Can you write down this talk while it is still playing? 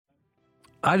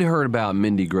I'd heard about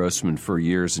Mindy Grossman for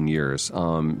years and years.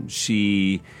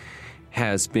 She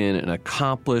has been an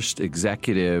accomplished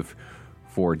executive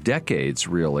for decades,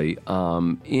 really,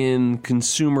 in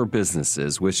consumer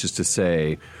businesses, which is to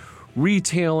say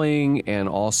retailing and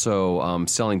also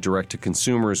selling direct to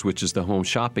consumers, which is the Home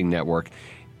Shopping Network.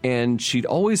 And she'd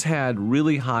always had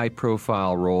really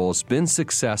high-profile roles, been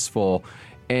successful,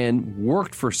 and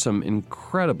worked for some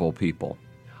incredible people.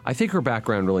 I think her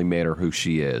background really made her who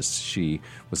she is. She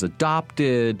was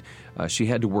adopted. She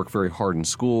had to work very hard in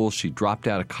school. She dropped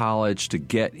out of college to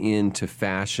get into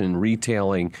fashion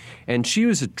retailing, and she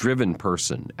was a driven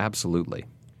person, absolutely.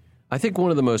 I think one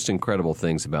of the most incredible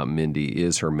things about Mindy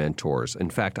is her mentors.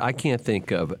 In fact, I can't think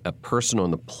of a person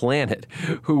on the planet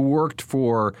who worked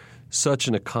for such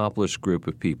an accomplished group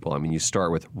of people. I mean, you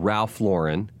start with Ralph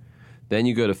Lauren, then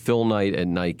you go to Phil Knight at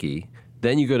Nike,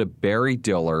 then you go to Barry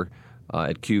Diller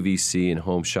at QVC and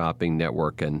Home Shopping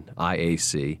Network and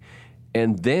IAC,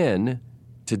 and then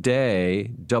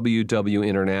today WW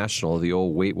International, the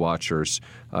old Weight Watchers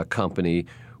company,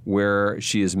 where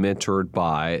she is mentored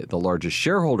by the largest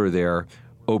shareholder there,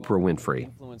 Oprah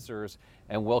Winfrey. Influencers.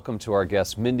 And welcome to our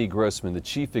guest, Mindy Grossman, the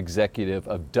Chief Executive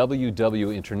of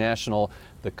WW International,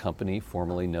 the company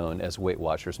formerly known as Weight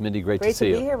Watchers. Mindy, great to see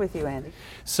you. Great to be here with you, Andy.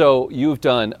 So you've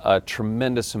done a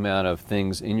tremendous amount of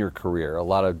things in your career, a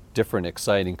lot of different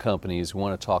exciting companies. We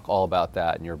want to talk all about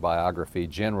that in your biography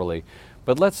generally.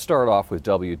 But let's start off with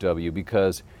WW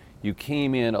because you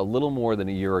came in a little more than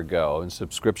a year ago and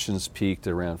subscriptions peaked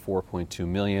at around 4.2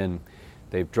 million.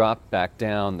 They've dropped back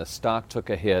down. The stock took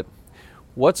a hit.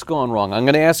 What's gone wrong? I'm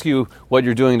going to ask you what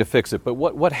you're doing to fix it, but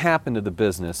what happened to the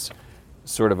business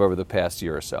sort of over the past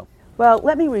year or so? Well,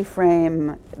 let me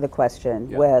reframe the question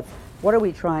with what are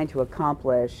we trying to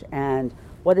accomplish and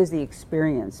what has the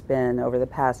experience been over the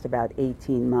past about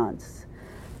 18 months?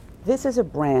 This is a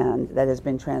brand that has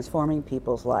been transforming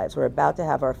people's lives. We're about to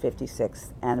have our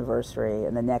 56th anniversary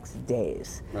in the next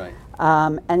days. Right.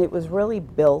 And it was really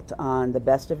built on the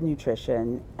best of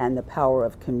nutrition and the power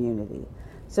of community.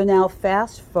 So now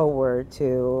fast forward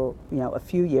to, a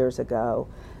few years ago,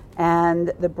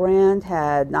 and the brand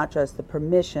had not just the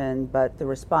permission, but the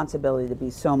responsibility to be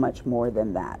so much more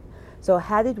than that. So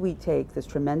how did we take this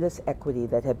tremendous equity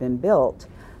that had been built,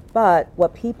 but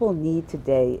what people need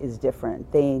today is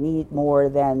different. They need more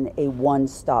than a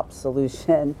one-stop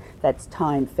solution that's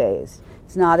time-phased.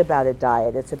 It's not about a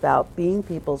diet. It's about being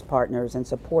people's partners and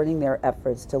supporting their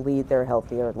efforts to lead their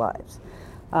healthier lives.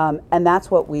 And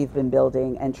that's what we've been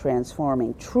building and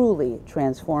transforming, truly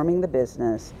transforming the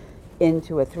business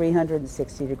into a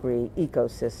 360-degree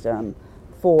ecosystem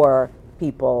for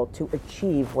people to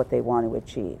achieve what they want to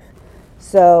achieve.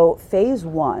 So phase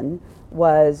one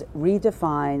was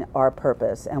redefine our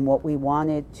purpose and what we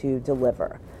wanted to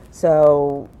deliver.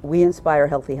 So we inspire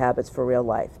healthy habits for real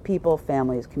life, people,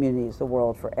 families, communities, the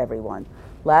world, for everyone.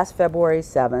 Last February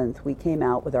 7th, we came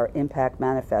out with our Impact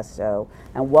Manifesto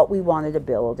and what we wanted to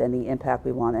build and the impact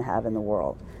we want to have in the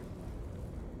world.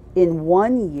 In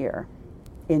 1 year,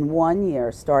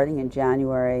 starting in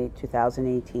January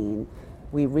 2018,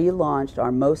 we relaunched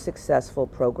our most successful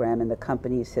program in the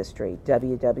company's history,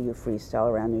 WW Freestyle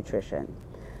Around Nutrition.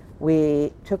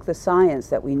 We took the science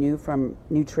that we knew from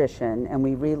nutrition and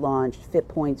we relaunched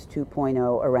FitPoints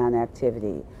 2.0 around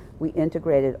activity. We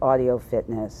integrated audio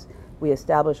fitness. We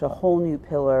established a whole new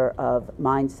pillar of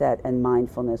mindset and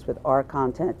mindfulness with our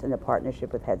content in a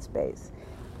partnership with Headspace.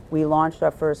 We launched our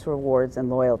first rewards and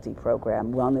loyalty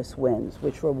program, Wellness Wins,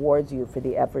 which rewards you for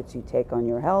the efforts you take on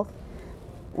your health.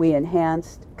 We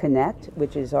enhanced Connect,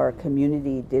 which is our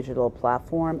community digital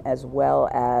platform, as well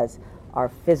as our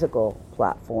physical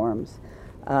platforms.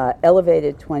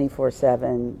 Elevated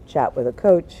 24/7 chat with a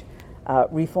coach,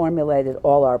 reformulated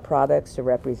all our products to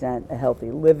represent a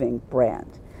healthy living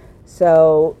brand.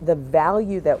 So the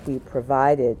value that we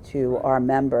provided to our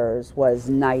members was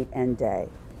night and day.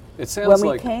 It sounds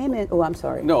like... I'm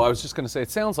sorry. No, I was just going to say, it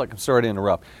sounds like, I'm sorry to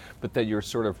interrupt, but that you're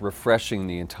sort of refreshing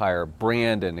the entire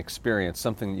brand and experience,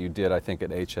 something that you did, I think, at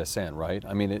HSN, right?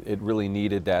 I mean, it really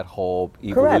needed that whole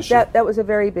evolution. Correct. That was a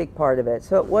very big part of it.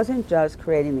 So it wasn't just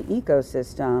creating the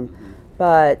ecosystem,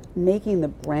 but making the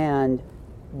brand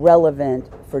relevant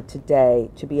for today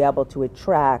to be able to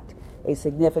attract a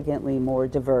significantly more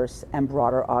diverse and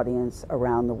broader audience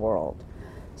around the world.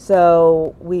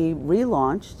 So we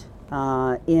relaunched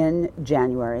in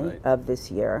January of this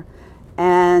year,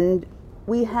 and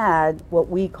we had what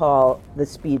we call the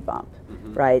speed bump,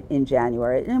 right, in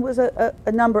January. And it was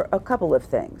a couple of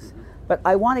things. But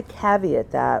I want to caveat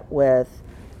that with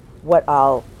what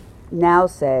I'll now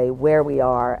say, where we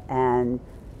are and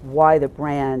why the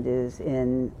brand is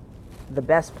in the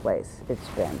best place it's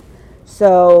been.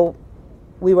 So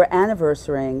we were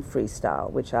anniversarying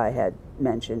Freestyle, which I had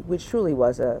mentioned, which truly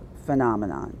was a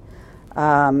phenomenon.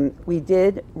 We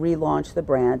did relaunch the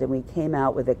brand, and we came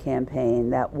out with a campaign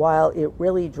that, while it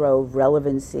really drove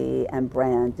relevancy and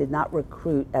brand, did not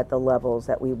recruit at the levels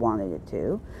that we wanted it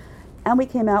to. And we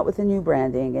came out with a new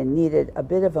branding and needed a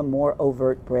bit of a more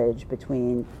overt bridge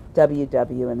between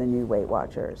WW and the new Weight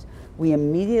Watchers. We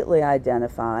immediately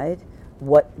identified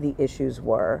what the issues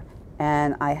were,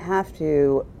 and I have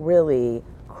to really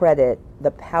credit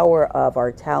the power of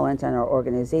our talent and our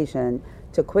organization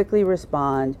to quickly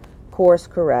respond, course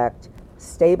correct,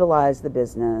 stabilize the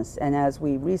business, and as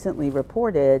we recently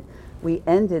reported, we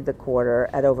ended the quarter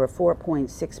at over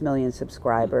 4.6 million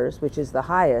subscribers, which is the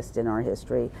highest in our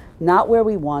history. Not where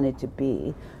we wanted to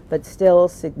be, but still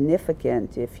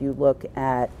significant if you look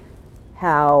at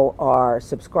how our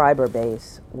subscriber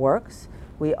base works.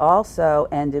 We also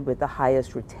ended with the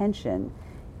highest retention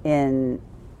in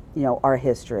our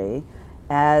history,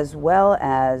 as well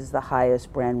as the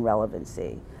highest brand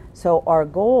relevancy. So our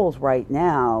goals right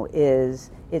now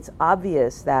is, it's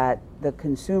obvious that the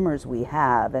consumers we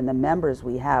have and the members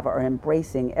we have are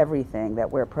embracing everything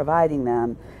that we're providing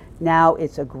them. Now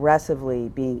it's aggressively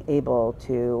being able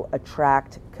to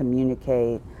attract,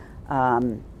 communicate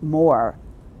more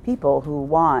people who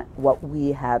want what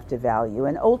we have to value.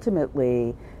 And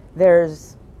ultimately,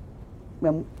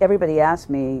 when everybody asks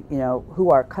me, who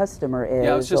our customer is.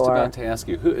 Yeah, I was just about to ask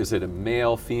you, who is it? A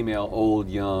male, female, old,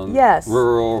 young, yes,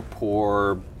 rural,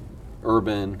 poor,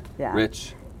 urban,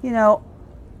 rich?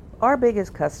 Our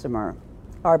biggest customer,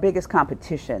 our biggest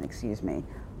competition,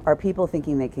 are people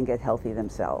thinking they can get healthy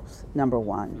themselves, number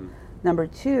one. Number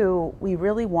two, we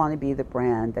really want to be the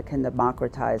brand that can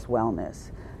democratize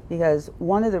wellness, because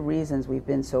one of the reasons we've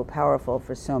been so powerful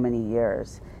for so many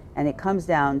years, and it comes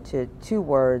down to two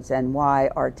words, and why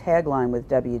our tagline with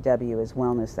WW is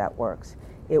wellness that works.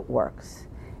 It works.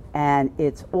 And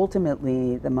it's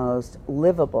ultimately the most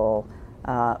livable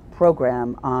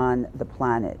program on the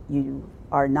planet. You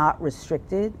are not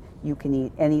restricted. You can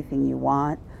eat anything you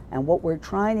want. And what we're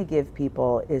trying to give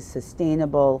people is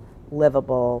sustainable,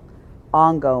 livable,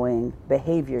 ongoing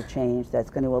behavior change that's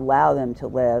going to allow them to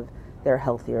live their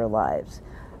healthier lives.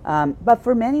 But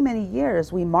for many, many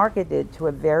years, we marketed to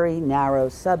a very narrow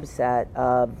subset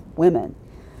of women.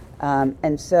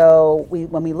 And so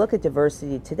when we look at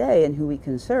diversity today and who we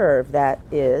can serve, that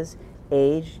is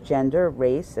age, gender,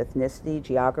 race, ethnicity,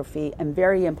 geography, and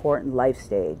very important life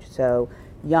stage. So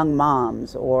young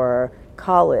moms or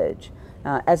college.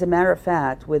 As a matter of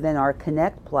fact, within our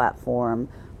Connect platform,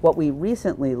 what we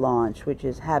recently launched, which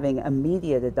is having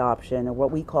immediate adoption of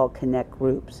what we call Connect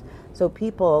groups. So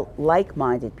people,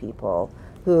 like-minded people,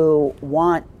 who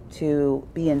want to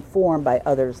be informed by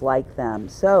others like them.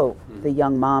 So the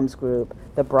young moms group,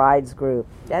 the brides group,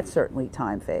 that's certainly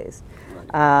time-phased.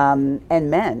 And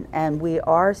men. And we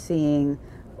are seeing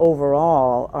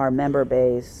overall our member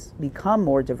base become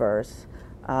more diverse.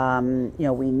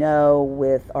 We know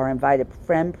with our Invited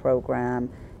Friend program,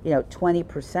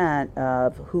 20%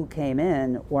 of who came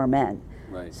in were men.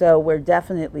 Right. So we're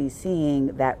definitely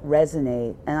seeing that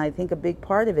resonate. And I think a big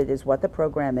part of it is what the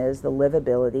program is, the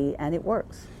livability, and it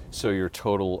works. So your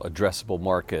total addressable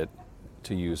market,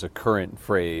 to use a current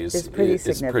phrase, is pretty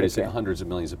significant. Hundreds of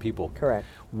millions of people. Correct.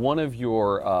 One of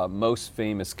your most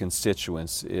famous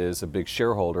constituents is a big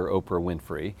shareholder, Oprah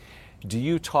Winfrey. Do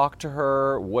you talk to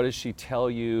her? What does she tell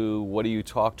you? What do you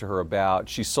talk to her about?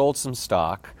 She sold some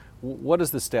stock. What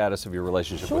is the status of your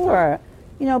relationship with her?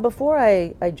 Sure. Before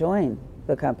I joined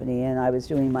the company and I was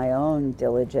doing my own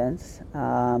diligence,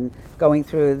 going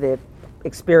through the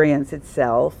experience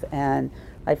itself, and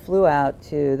I flew out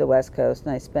to the West Coast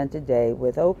and I spent a day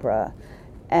with Oprah.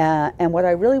 And what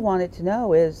I really wanted to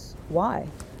know is why?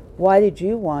 Why did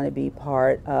you want to be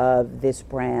part of this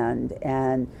brand?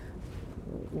 And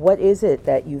what is it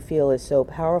that you feel is so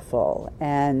powerful?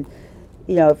 And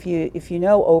if you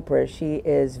know Oprah, she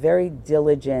is very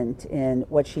diligent in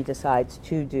what she decides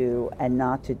to do and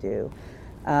not to do.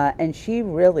 And she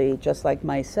really, just like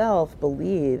myself,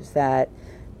 believes that,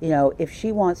 if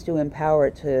she wants to empower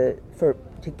to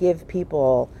give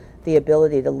people the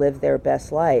ability to live their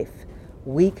best life,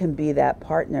 we can be that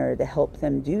partner to help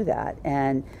them do that.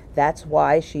 And that's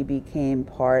why she became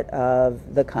part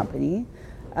of the company.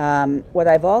 What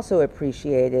I've also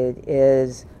appreciated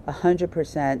is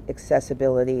 100%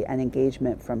 accessibility and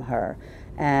engagement from her.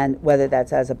 And whether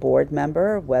that's as a board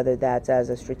member, whether that's as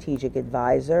a strategic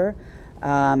advisor,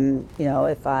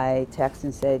 if I text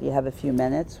and say, do you have a few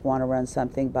minutes, want to run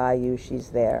something by you, she's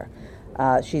there.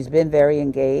 She's been very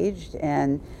engaged,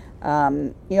 and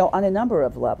on a number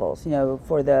of levels.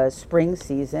 For the spring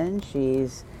season,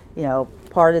 she's,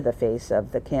 part of the face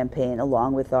of the campaign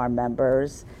along with our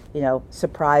members,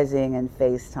 surprising and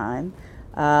FaceTime.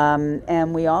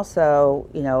 And we also,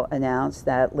 announced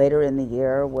that later in the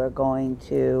year we're going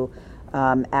to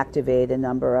activate a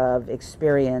number of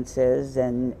experiences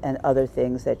and other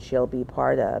things that she'll be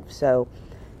part of. So,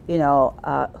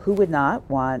 who would not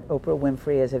want Oprah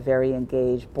Winfrey as a very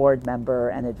engaged board member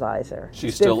and advisor?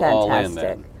 She's still all in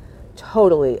then?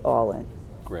 Totally all in.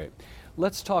 Great.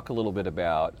 Let's talk a little bit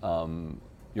about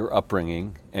your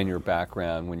upbringing and your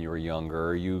background when you were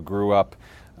younger. You grew up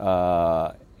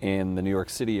in the New York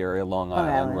City area, Long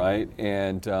Island, right?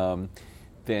 And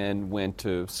then went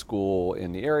to school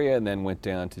in the area and then went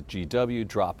down to GW,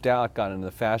 dropped out, got into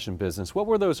the fashion business. What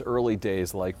were those early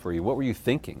days like for you? What were you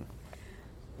thinking?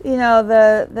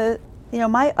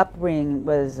 My upbringing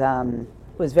was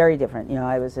very different.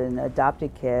 I was an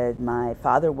adopted kid. My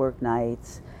father worked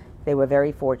nights. They were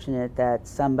very fortunate that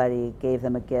somebody gave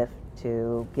them a gift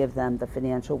to give them the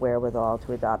financial wherewithal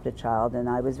to adopt a child, and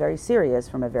I was very serious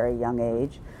from a very young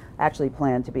age. I actually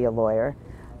planned to be a lawyer.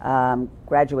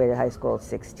 Graduated high school at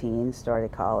 16,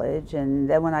 started college, and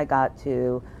then when I got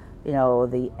to,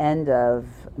 the end of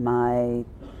my,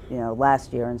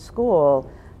 last year in school,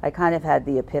 I kind of had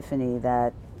the epiphany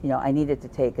that, I needed to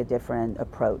take a different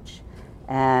approach.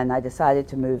 And I decided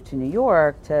to move to New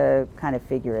York to kind of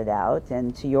figure it out.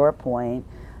 And to your point,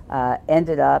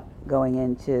 ended up going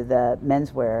into the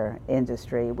menswear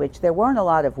industry, which there weren't a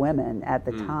lot of women at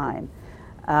the time.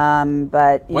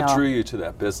 But what drew you to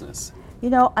that business?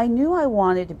 I knew I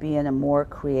wanted to be in a more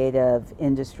creative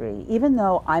industry. Even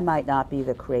though I might not be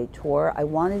the creator, I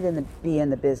wanted to be in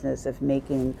the business of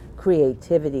making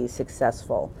creativity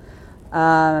successful.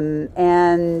 I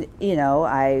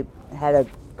had a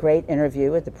great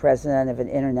interview with the president of an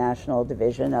international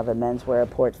division of a menswear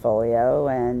portfolio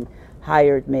and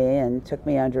hired me and took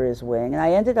me under his wing. And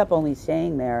I ended up only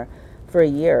staying there for a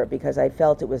year because I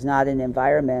felt it was not an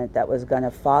environment that was going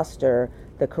to foster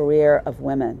the career of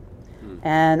women.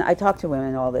 And I talk to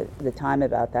women all the time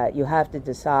about that. You have to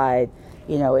decide,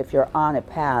 if you're on a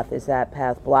path, is that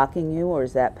path blocking you or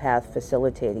is that path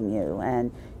facilitating you?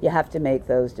 And you have to make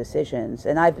those decisions.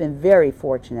 And I've been very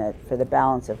fortunate for the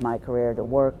balance of my career to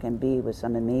work and be with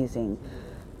some amazing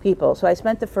people. So I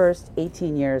spent the first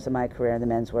 18 years of my career in the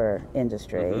menswear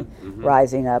industry,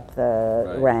 rising up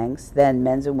the ranks, then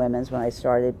men's and women's when I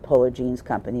started Polo Jeans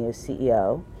Company as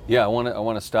CEO. Yeah, I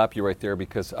want to stop you right there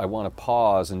because I want to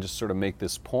pause and just sort of make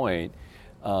this point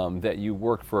that you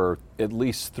worked for at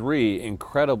least 3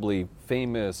 incredibly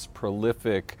famous,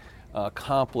 prolific,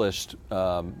 accomplished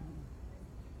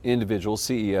individual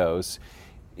CEOs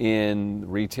in the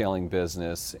retailing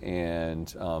business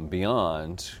and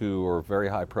beyond who are very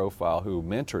high profile, who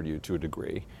mentored you to a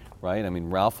degree, right? I mean,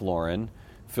 Ralph Lauren,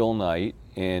 Phil Knight,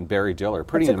 and Barry Diller.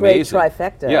 Pretty amazing. It's a great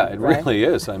trifecta. Yeah, it really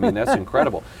is. I mean, that's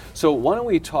incredible. So why don't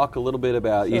we talk a little bit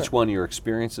about each one of your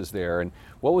experiences there, and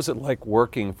what was it like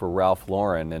working for Ralph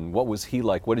Lauren, and what was he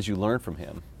like? What did you learn from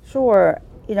him? Sure.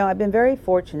 I've been very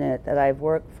fortunate that I've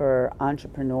worked for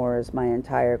entrepreneurs my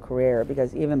entire career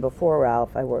because even before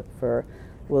Ralph, I worked for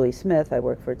Willie Smith, I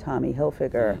worked for Tommy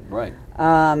Hilfiger. Right.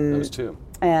 Those two.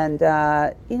 And,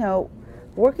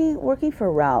 working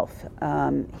for Ralph,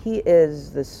 he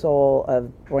is the soul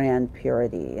of brand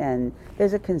purity, and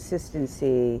there's a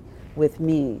consistency with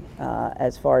me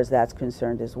as far as that's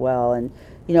concerned as well. And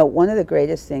one of the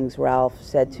greatest things Ralph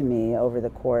said to me over the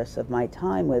course of my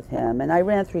time with him, and I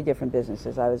ran 3 different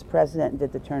businesses. I was president and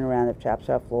did the turnaround of Chaps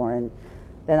Off Lauren.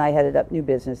 Then I headed up new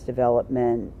business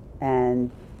development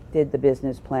and did the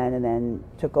business plan, and then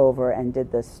took over and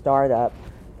did the startup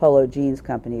Polo Jeans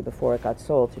Company before it got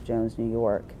sold to Jones New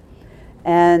York.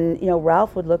 And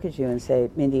Ralph would look at you and say,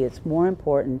 Mindy, it's more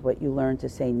important what you learn to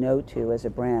say no to as a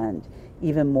brand,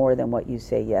 even more than what you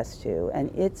say yes to. And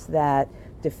it's that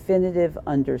definitive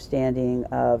understanding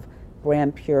of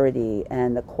brand purity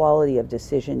and the quality of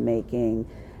decision making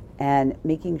and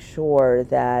making sure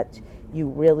that you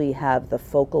really have the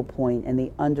focal point and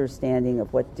the understanding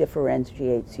of what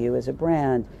differentiates you as a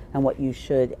brand and what you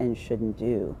should and shouldn't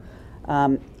do.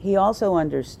 He also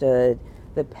understood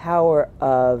the power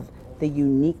of the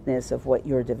uniqueness of what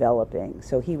you're developing.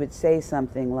 So he would say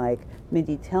something like,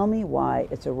 Mindy, tell me why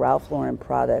it's a Ralph Lauren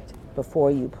product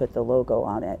before you put the logo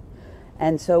on it.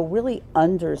 And so really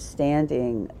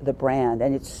understanding the brand,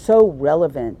 and it's so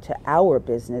relevant to our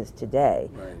business today.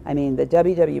 Right. I mean, the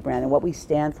WW brand and what we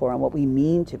stand for and what we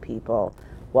mean to people,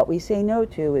 what we say no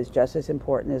to is just as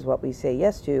important as what we say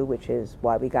yes to, which is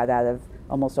why we got out of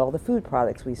almost all the food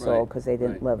products we sold because they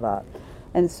didn't live up.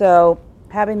 And so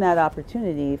having that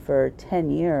opportunity for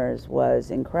 10 years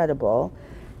was incredible.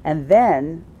 And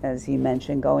then, as you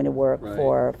mentioned, going to work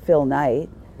for Phil Knight.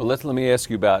 Well, let me ask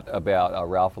you about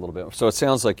Ralph a little bit. So it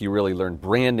sounds like you really learned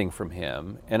branding from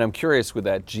him. And I'm curious, with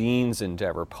that jeans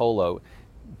endeavor, Polo,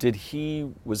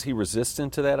 was he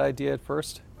resistant to that idea at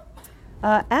first?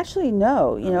 Actually,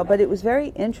 no, but it was very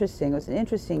interesting. It was an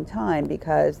interesting time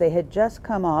because they had just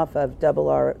come off of Double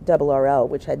RL,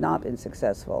 which had not been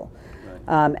successful.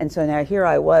 Right. And so now here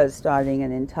I was starting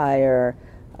an entire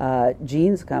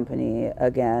jeans company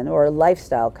again, or a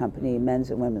lifestyle company, men's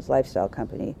and women's lifestyle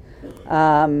company.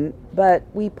 But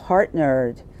we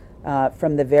partnered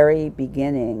from the very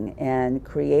beginning and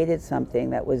created something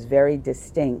that was very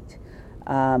distinct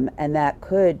and that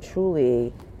could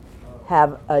truly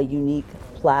have a unique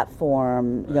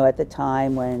platform, at the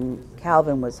time when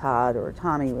Calvin was hot or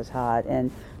Tommy was hot,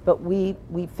 but we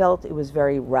felt it was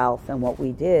very Ralph in what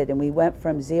we did, and we went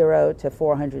from 0 to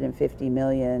 450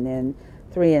 million in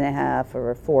 3.5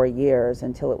 or 4 years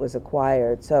until it was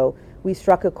acquired. So we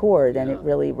struck a chord, and it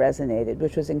really resonated,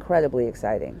 which was incredibly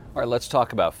exciting. All right, let's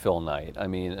talk about Phil Knight. I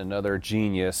mean, another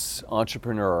genius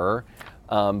entrepreneur.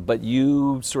 But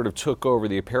you sort of took over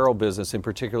the apparel business, in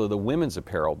particular the women's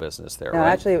apparel business there, no, right?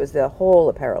 Actually, it was the whole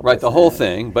apparel business. Right, the whole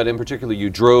thing, but in particular you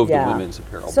drove the women's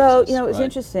apparel business. So, it was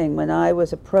interesting. When I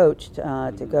was approached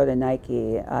to go to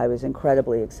Nike, I was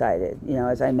incredibly excited.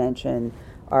 As I mentioned,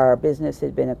 our business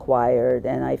had been acquired,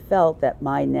 and I felt that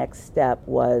my next step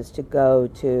was to go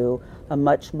to a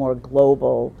much more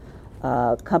global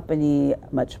company,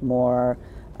 much more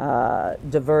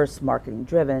diverse,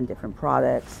 marketing-driven, different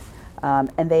products.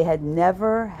 And they had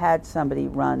never had somebody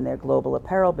run their global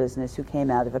apparel business who came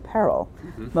out of apparel.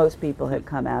 Mm-hmm. Most people had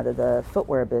come out of the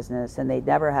footwear business, and they'd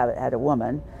never had a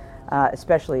woman,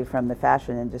 especially from the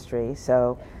fashion industry.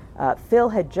 So Phil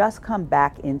had just come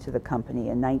back into the company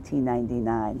in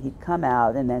 1999. He'd come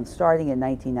out, and then starting in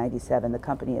 1997, the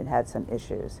company had had some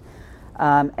issues.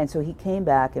 And so he came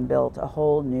back and built a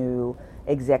whole new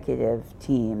executive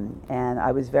team, and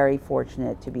I was very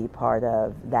fortunate to be part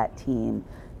of that team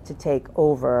to take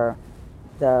over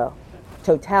the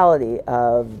totality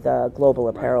of the global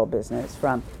apparel business,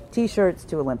 from T-shirts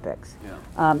to Olympics.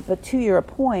 Yeah. But to your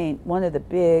point, one of the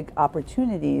big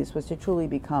opportunities was to truly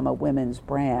become a women's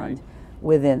brand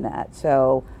within that.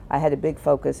 So I had a big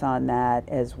focus on that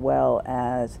as well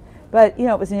as, but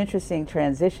it was an interesting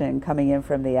transition coming in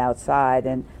from the outside.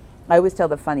 And I always tell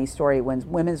the funny story, when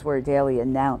Women's Wear Daily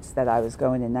announced that I was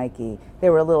going to Nike,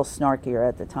 they were a little snarkier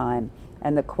at the time.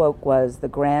 And the quote was, "The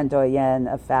grand doyenne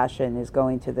of fashion is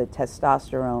going to the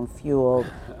testosterone-fueled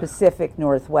Pacific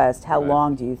Northwest. How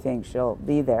long do you think she'll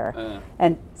be there?"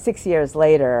 And 6 years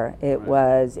later, it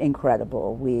was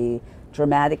incredible. We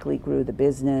dramatically grew the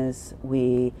business.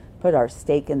 We put our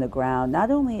stake in the ground,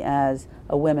 not only as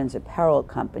a women's apparel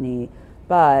company,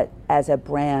 but as a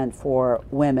brand for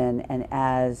women and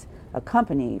as a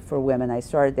company for women. I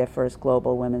started their first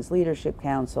Global Women's Leadership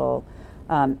Council.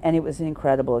 And it was an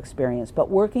incredible experience. But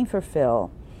working for Phil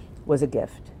was a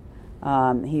gift.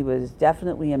 He was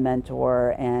definitely a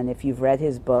mentor, and if you've read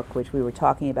his book, which we were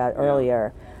talking about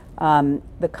earlier,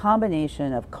 the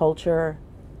combination of culture,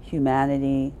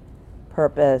 humanity,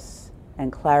 purpose,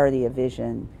 and clarity of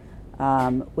vision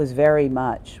was very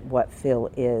much what Phil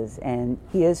is, and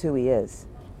he is who he is.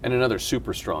 And another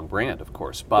super strong brand, of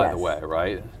course, by the way,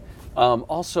 right?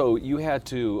 Also, you had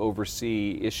to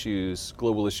oversee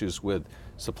global issues with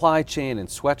supply chain and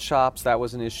sweatshops. That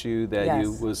was an issue that you had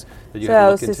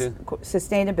to look into?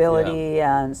 Sustainability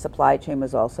and supply chain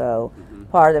was also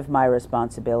part of my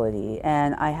responsibility.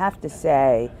 And I have to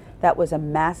say, that was a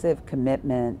massive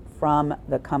commitment from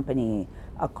the company,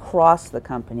 across the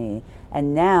company.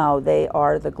 And now they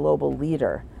are the global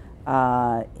leader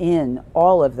in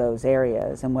all of those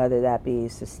areas, and whether that be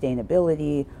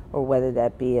sustainability or whether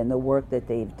that be in the work that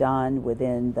they've done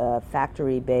within the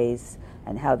factory base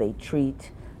and how they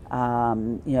treat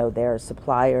their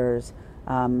suppliers,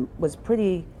 was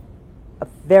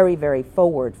very, very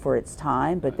forward for its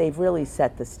time, but they've really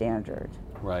set the standard.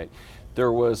 Right.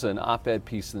 There was an op-ed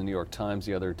piece in the New York Times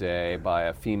the other day by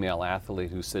a female athlete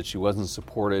who said she wasn't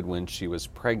supported when she was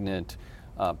pregnant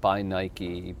by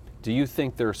Nike. Do you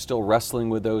think they're still wrestling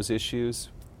with those issues?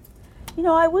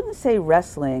 I wouldn't say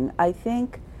wrestling. I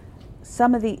think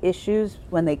some of the issues,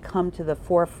 when they come to the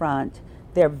forefront,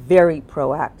 they're very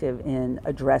proactive in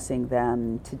addressing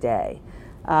them today.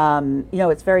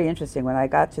 It's very interesting. When I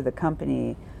got to the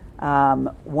company,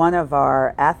 one of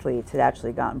our athletes had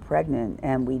actually gotten pregnant,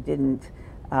 and we didn't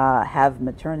have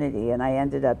maternity, and I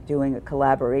ended up doing a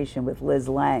collaboration with Liz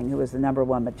Lang, who was the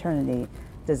 #1 maternity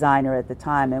designer at the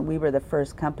time, and we were the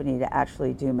first company to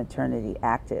actually do maternity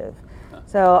active.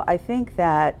 So I think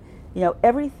that,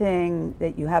 everything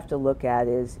that you have to look at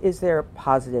is there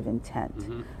positive intent?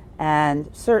 Mm-hmm. And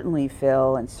certainly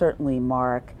Phil and certainly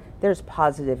Mark, there's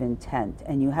positive intent,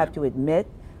 and you have to admit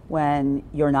when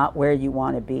you're not where you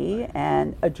want to be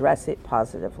and address it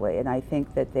positively, and I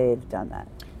think that they've done that.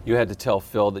 You had to tell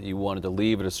Phil that you wanted to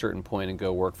leave at a certain point and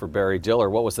go work for Barry Diller.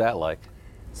 What was that like?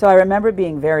 So I remember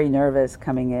being very nervous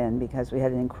coming in because we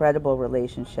had an incredible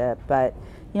relationship, but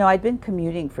I'd been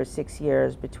commuting for 6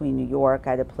 years between New York,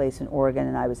 I had a place in Oregon,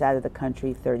 and I was out of the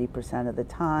country 30% of the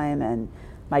time, and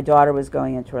my daughter was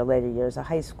going into her later years of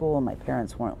high school, my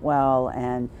parents weren't well,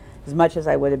 and as much as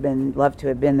I would have loved to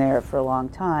have been there for a long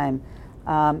time,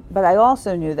 but I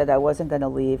also knew that I wasn't going to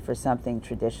leave for something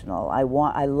traditional. I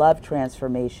love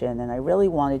transformation, and I really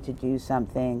wanted to do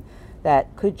something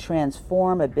that could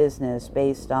transform a business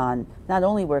based on not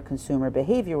only where consumer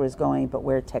behavior was going, but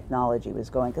where technology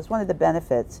was going. Because one of the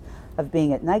benefits of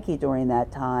being at Nike during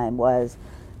that time was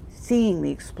seeing the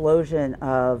explosion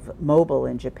of mobile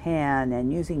in Japan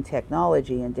and using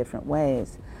technology in different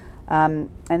ways. And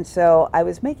so I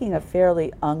was making a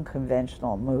fairly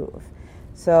unconventional move.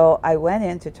 So I went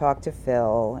in to talk to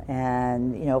Phil,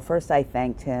 and first I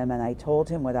thanked him and I told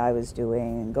him what I was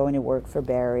doing and going to work for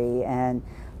Barry and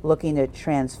looking to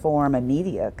transform a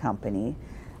media company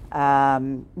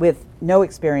with no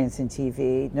experience in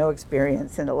TV, no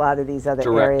experience in a lot of these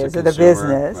other areas of the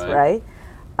business, right?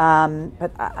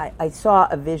 But I saw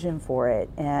a vision for it,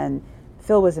 and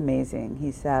Phil was amazing.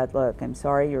 He said, look, I'm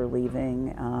sorry you're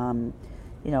leaving.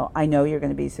 I know you're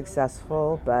going to be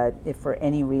successful, but if for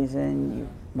any reason you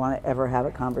want to ever have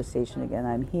a conversation again,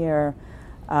 I'm here.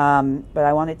 But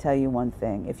I want to tell you one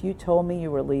thing. If you told me you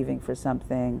were leaving for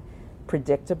something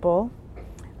predictable,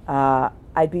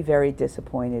 I'd be very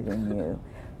disappointed in you.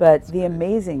 But the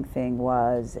amazing thing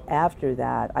was, after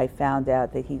that, I found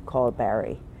out that he called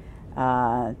Barry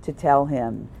to tell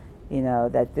him,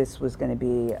 that this was going to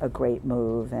be a great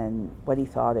move and what he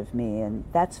thought of me. And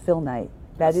that's Phil Knight.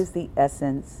 That is the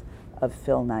essence of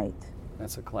Phil Knight.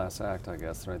 That's a class act, I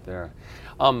guess, right there.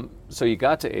 So you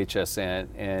got to HSN,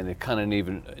 and it kind of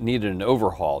needed an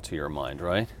overhaul to your mind,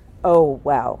 right? Oh,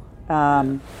 wow.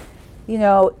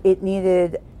 It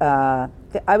needed, I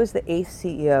was the 8th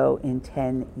CEO in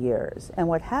 10 years. And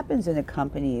what happens in a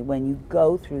company when you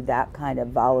go through that kind of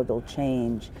volatile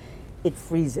change, it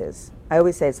freezes. I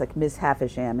always say it's like Miss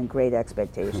Havisham in Great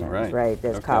Expectations, right?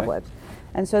 There's cobwebs.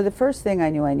 And so the first thing I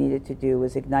knew I needed to do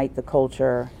was ignite the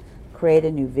culture, create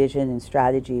a new vision and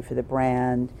strategy for the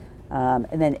brand,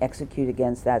 and then execute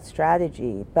against that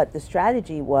strategy. But the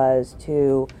strategy was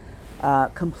to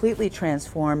completely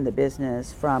transform the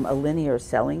business from a linear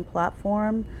selling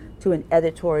platform to an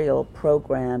editorial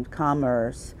programmed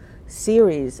commerce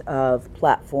series of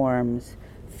platforms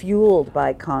fueled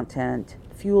by content,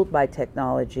 fueled by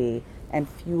technology, and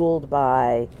fueled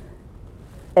by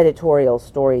editorial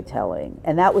storytelling.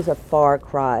 And that was a far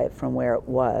cry from where it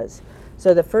was.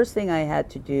 So the first thing I had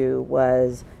to do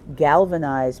was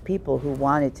galvanize people who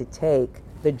wanted to take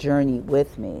the journey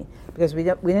with me, because we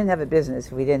didn't have a business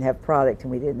if we didn't have product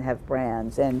and we didn't have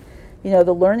brands. And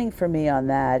the learning for me on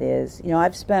that is,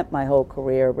 I've spent my whole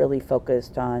career really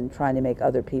focused on trying to make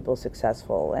other people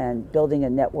successful and building a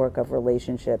network of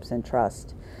relationships and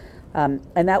trust. And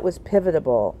that was pivot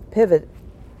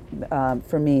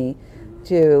for me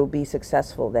to be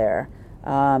successful there.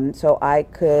 So I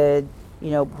could,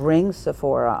 bring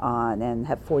Sephora on and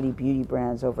have 40 beauty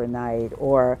brands overnight,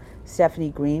 or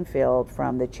Stephanie Greenfield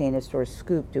from the chain of stores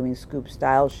Scoop doing Scoop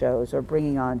style shows, or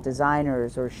bringing on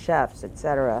designers or chefs,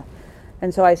 etc.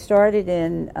 And so I started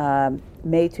in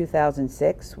May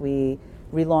 2006. We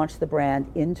relaunched the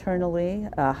brand internally,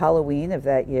 Halloween of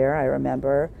that year, I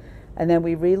remember. And then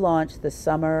we relaunched the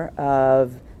summer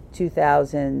of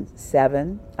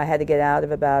 2007. I had to get out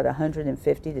of about $150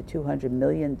 to $200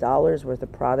 million worth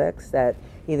of products that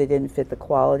either didn't fit the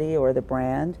quality or the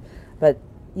brand. But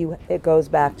it goes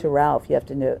back to Ralph. You have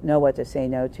to know what to say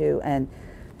no to. And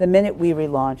the minute we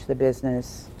relaunched, the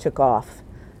business took off.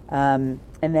 And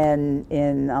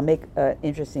then I'll make an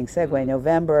interesting segue,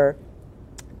 November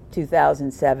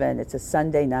 2007, it's a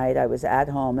Sunday night, I was at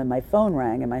home and my phone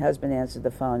rang and my husband answered the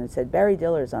phone and said, Barry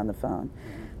Diller's on the phone.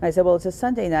 And I said, well, it's a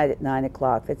Sunday night at 9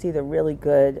 o'clock. That's either really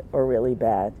good or really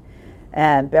bad.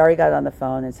 And Barry got on the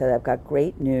phone and said, I've got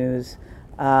great news.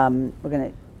 We're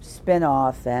going to spin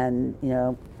off, and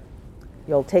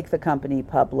you'll take the company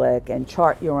public and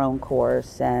chart your own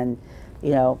course, and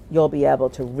you'll be able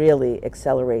to really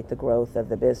accelerate the growth of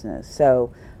the business.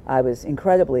 So I was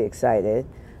incredibly excited.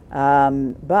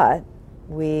 But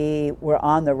we were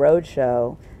on the road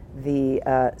show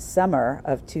the summer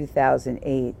of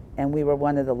 2008, and we were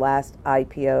one of the last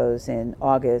IPOs in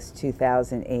August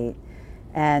 2008.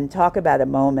 And talk about a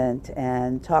moment,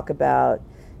 and talk about,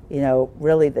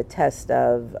 really the test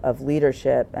of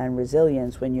leadership and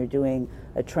resilience when you're doing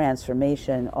a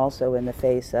transformation also in the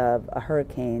face of a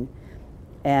hurricane.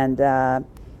 And,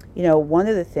 one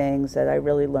of the things that I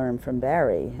really learned from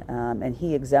Barry, and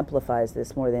he exemplifies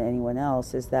this more than anyone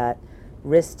else, is that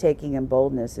risk-taking and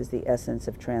boldness is the essence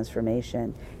of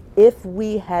transformation. If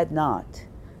we had not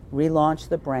relaunched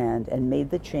the brand and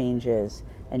made the changes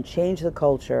and changed the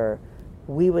culture,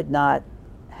 we would not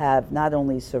have not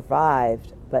only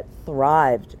survived, but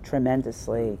thrived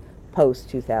tremendously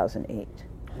post-2008.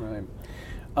 Right.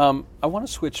 I want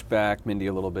to switch back, Mindy,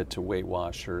 a little bit to Weight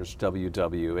Watchers,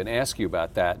 WW, and ask you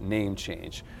about that name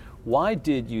change. Why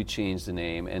did you change the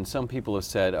name? And some people have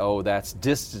said, oh, that's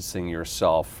distancing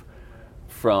yourself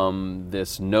from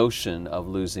this notion of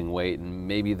losing weight, and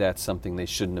maybe that's something they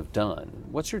shouldn't have done.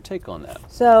 What's your take on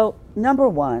that? So, number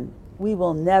one, we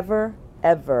will never,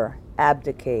 ever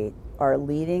abdicate our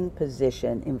leading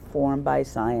position informed by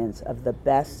science of the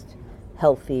best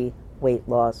healthy weight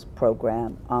loss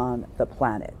program on the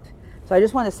planet. So I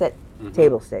just want to set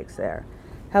table stakes there.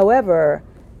 However,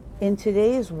 in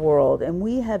today's world, and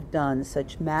we have done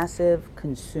such massive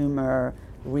consumer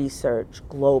research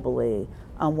globally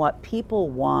on what people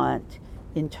want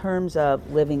in terms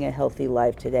of living a healthy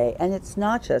life today, and it's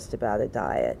not just about a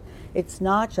diet, it's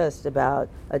not just about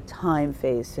a time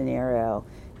phase scenario,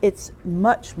 it's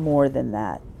much more than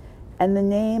that. And the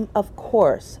name, of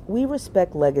course, we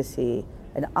respect legacy,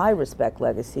 and I respect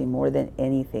legacy more than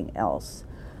anything else.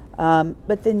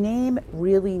 But the name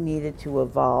really needed to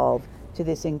evolve to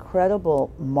this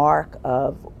incredible mark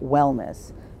of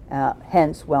wellness,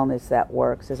 hence Wellness That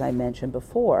Works, as I mentioned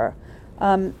before,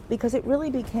 because it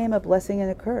really became a blessing and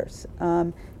a curse.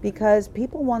 Because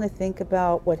people want to think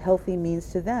about what healthy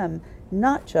means to them,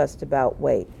 not just about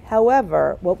weight.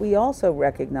 However, what we also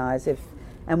recognize,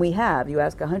 and we have, you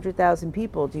ask 100,000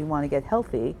 people, do you want to get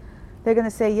healthy? They're going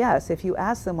to say yes. If you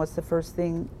ask them what's the first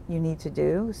thing you need to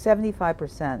do,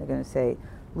 75% are going to say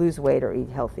lose weight or eat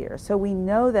healthier. So we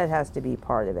know that has to be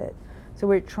part of it. So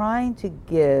we're trying to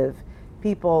give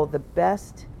people the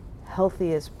best,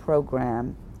 healthiest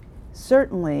program,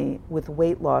 certainly with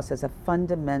weight loss as a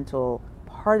fundamental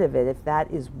part of it, if that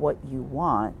is what you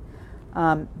want.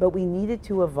 But we needed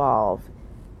to evolve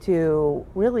to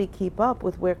really keep up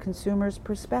with where consumers'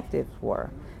 perspectives were.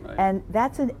 Right. And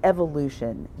that's an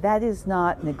evolution. That is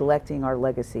not neglecting our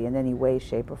legacy in any way,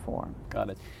 shape, or form. Got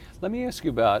it. Let me ask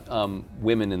you about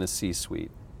women in the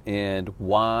C-suite and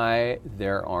why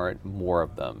there aren't more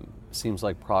of them. Seems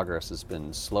like progress has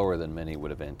been slower than many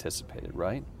would have anticipated,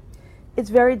 right?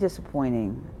 It's very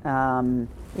disappointing. And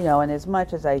as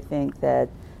much as I think that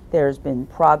there's been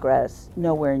progress,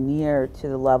 nowhere near to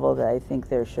the level that I think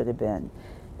there should have been.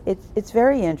 It's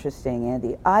very interesting,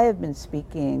 Andy. I have been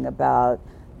speaking about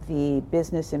the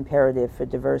business imperative for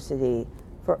diversity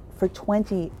for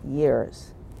 20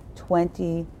 years.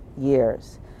 20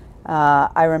 years.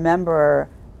 I remember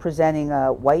presenting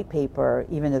a white paper,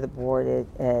 even to the board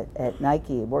at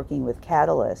Nike, working with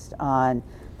Catalyst on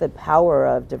the power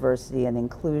of diversity and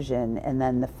inclusion, and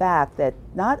then the fact that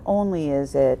not only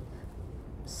is it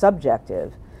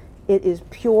subjective, it is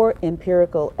pure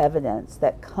empirical evidence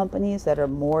that companies that are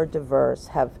more diverse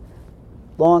have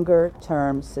longer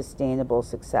term sustainable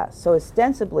success. So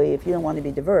ostensibly, if you don't want to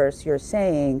be diverse, you're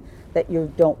saying that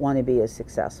you don't want to be as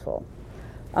successful.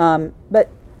 But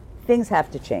things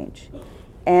have to change.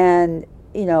 And,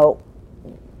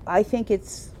 I think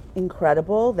it's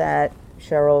incredible that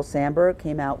Sheryl Sandberg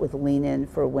came out with Lean In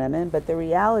for Women, but the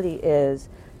reality is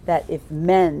that if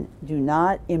men do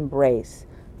not embrace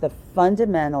the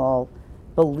fundamental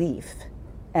belief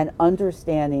and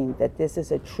understanding that this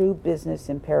is a true business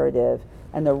imperative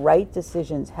and the right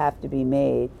decisions have to be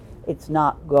made, it's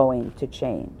not going to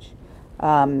change.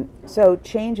 So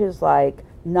changes like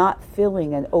not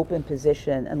filling an open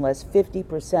position unless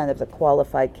 50% of the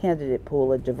qualified candidate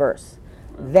pool are diverse,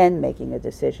 then making a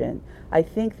decision. I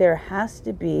think there has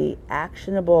to be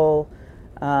actionable,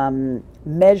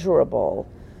 measurable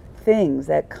things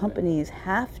that companies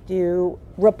have to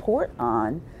report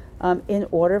on in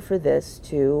order for this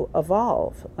to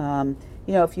evolve.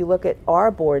 If you look at our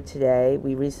board today,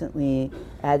 we recently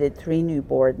added 3 new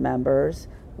board members.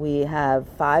 We have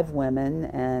 5 women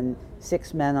and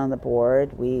 6 men on the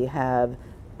board. We have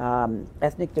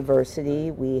ethnic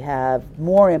diversity. We have,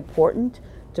 more important,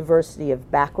 diversity of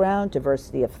background,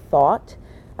 diversity of thought.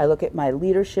 I look at my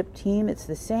leadership team, it's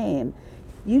the same.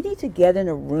 you need to get in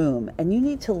a room and you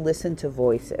need to listen to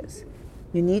voices.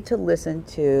 You need to listen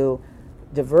to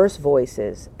diverse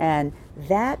voices, and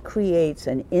that creates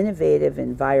an innovative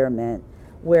environment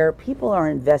where people are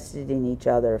invested in each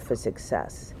other for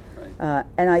success. Right.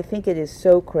 And I think it is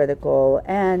so critical.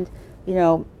 And,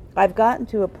 I've gotten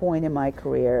to a point in my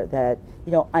career that,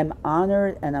 I'm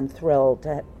honored and I'm thrilled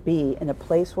to be in a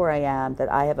place where I am, that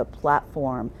I have a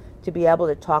platform to be able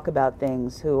to talk about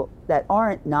things that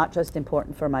aren't not just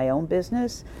important for my own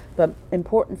business, but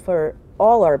important for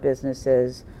all our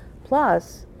businesses,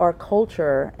 plus our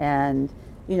culture and,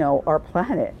 our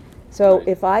planet. So Right.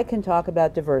 if I can talk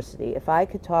about diversity, if I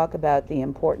could talk about the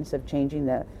importance of changing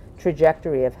the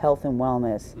trajectory of health and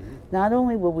wellness, not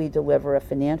only will we deliver a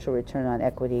financial return on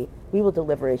equity, we will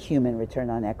deliver a human return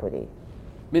on equity.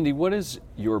 Mindy, what is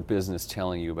your business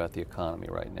telling you about the economy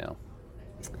right now?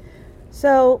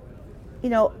 So,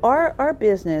 our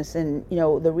business, and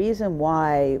the reason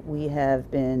why we have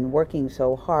been working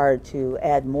so hard to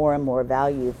add more and more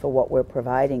value for what we're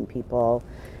providing people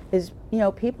is,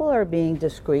 people are being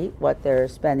discreet what they're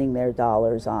spending their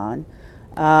dollars on.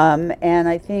 And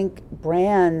I think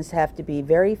brands have to be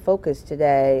very focused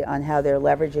today on how they're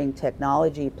leveraging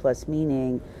technology plus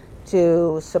meaning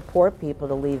to support people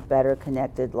to lead better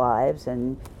connected lives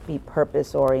and be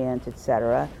purpose oriented,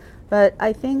 etc. But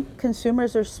I think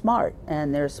consumers are smart,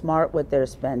 and they're smart with their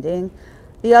spending.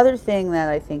 The other thing that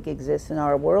I think exists in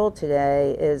our world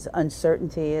today is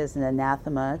uncertainty is an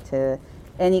anathema to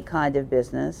any kind of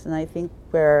business. And I think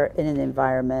we're in an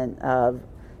environment of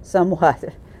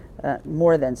somewhat,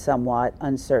 more than somewhat,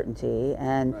 uncertainty.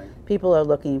 And Right. people are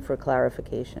looking for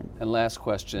clarification. And last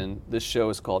question, this show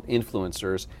is called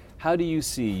Influencers. How do you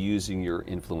see using your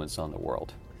influence on the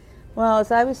world? Well,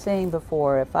 as I was saying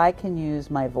before, if I can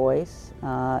use my voice,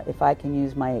 if I can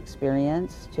use my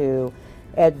experience to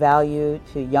add value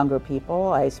to younger people,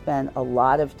 I spend a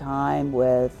lot of time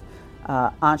with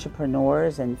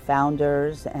entrepreneurs and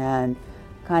founders and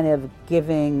kind of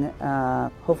giving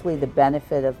hopefully the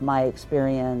benefit of my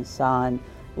experience on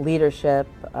leadership.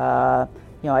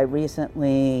 I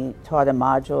recently taught a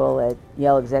module at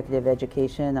Yale Executive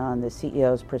Education on the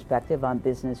CEO's perspective on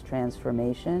business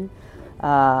transformation.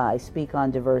 I speak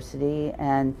on diversity,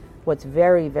 and what's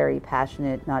very, very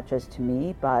passionate, not just to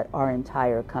me, but our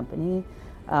entire company,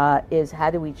 is how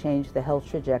do we change the health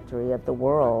trajectory of the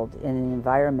world in an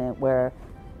environment where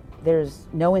there's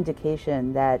no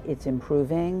indication that it's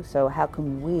improving. So how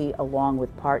can we, along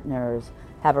with partners,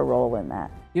 have a role in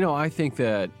that? I think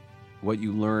that what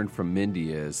you learned from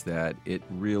Mindy is that it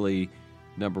really,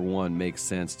 number one, makes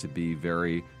sense to be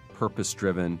very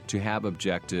purpose-driven, to have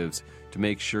objectives, to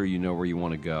make sure you know where you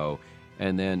want to go.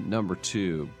 And then number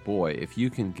two, boy, if you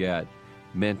can get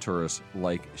mentors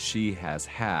like she has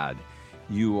had,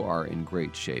 you are in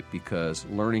great shape, because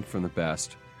learning from the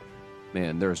best,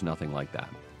 man, there's nothing like that.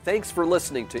 Thanks for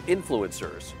listening to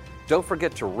Influencers. Don't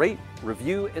forget to rate,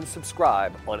 review, and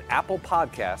subscribe on Apple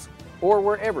Podcasts or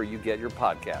wherever you get your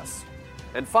podcasts.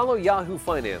 And follow Yahoo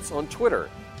Finance on Twitter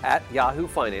 @Yahoo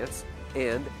Finance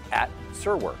and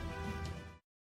 @Sirwer.